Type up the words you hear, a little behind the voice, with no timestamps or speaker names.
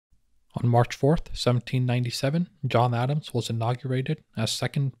On March 4th, 1797, John Adams was inaugurated as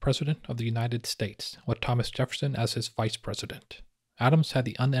second President of the United States, with Thomas Jefferson as his Vice President. Adams had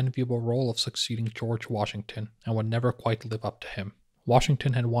the unenviable role of succeeding George Washington and would never quite live up to him.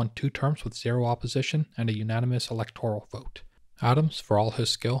 Washington had won 2 terms with 0 opposition and a unanimous electoral vote. Adams, for all his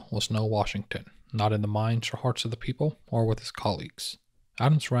skill, was no Washington, not in the minds or hearts of the people or with his colleagues.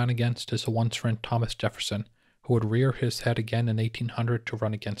 Adams ran against his once friend Thomas Jefferson, who would rear his head again in 1800 to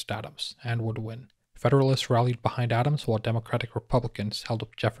run against Adams, and would win. Federalists rallied behind Adams while Democratic Republicans held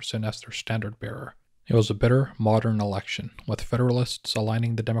up Jefferson as their standard-bearer. It was a bitter, modern election, with Federalists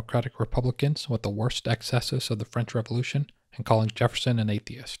aligning the Democratic Republicans with the worst excesses of the French Revolution and calling Jefferson an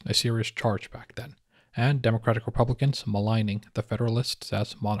atheist, a serious charge back then, and Democratic Republicans maligning the Federalists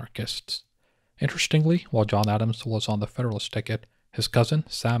as monarchists. Interestingly, while John Adams was on the Federalist ticket, his cousin,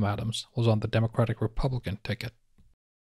 Sam Adams, was on the Democratic-Republican ticket.